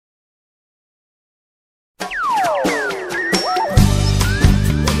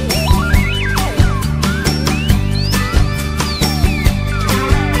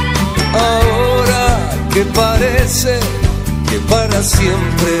para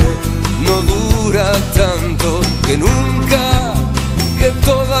siempre no dura tanto, que nunca, que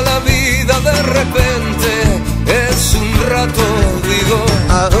toda la vida de repente es un rato, digo.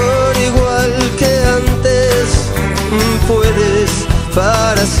 Ahora igual que antes puedes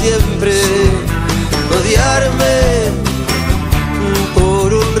para siempre odiarme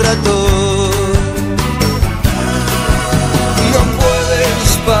por un rato. No puedes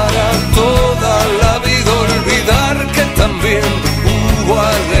para toda la vida olvidar que también hubo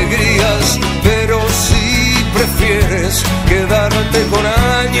alegrías, pero si prefieres quedarte con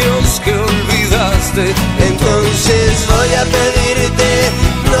años que olvidaste, entonces voy a pedirte,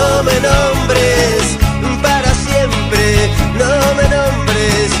 no me nombres para siempre, no me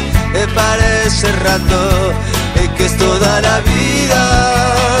nombres para ese rato que es toda la vida.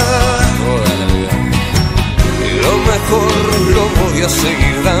 Toda la vida. Y lo mejor lo voy a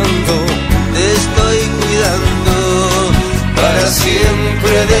seguir dando. Te estoy cuidando para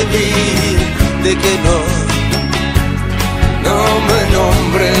siempre de mí, de que no me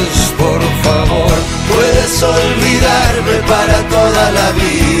nombres, por favor. Puedes olvidarme para toda la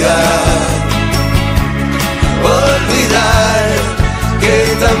vida, olvidar que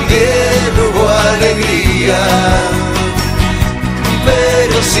también hubo alegría,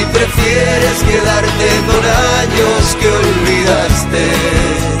 pero si prefieres quedarte con años que olvidaste,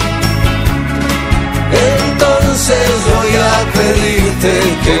 entonces voy a pedirte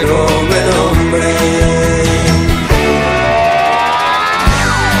que no me nombres.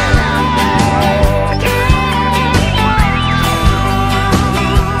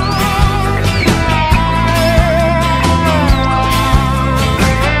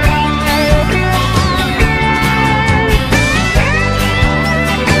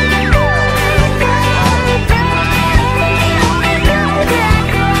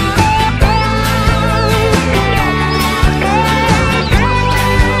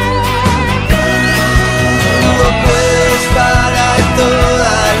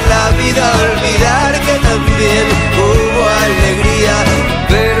 Olvidar que también hubo alegría,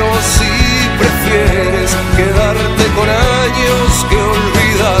 pero si prefieres quedarte con años que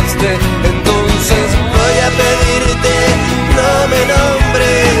olvidaste, entonces voy a pedirte, no me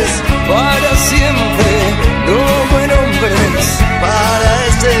nombres para siempre, no me nombres para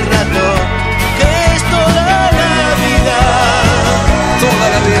ese rato que es toda la vida, toda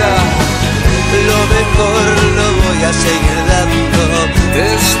la vida. Lo mejor lo voy a seguir dando. Te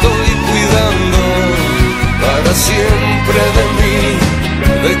estoy cuidando para siempre de mí,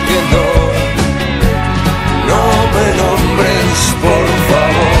 de que no me nombres, por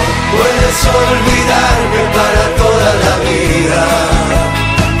favor. Puedes olvidar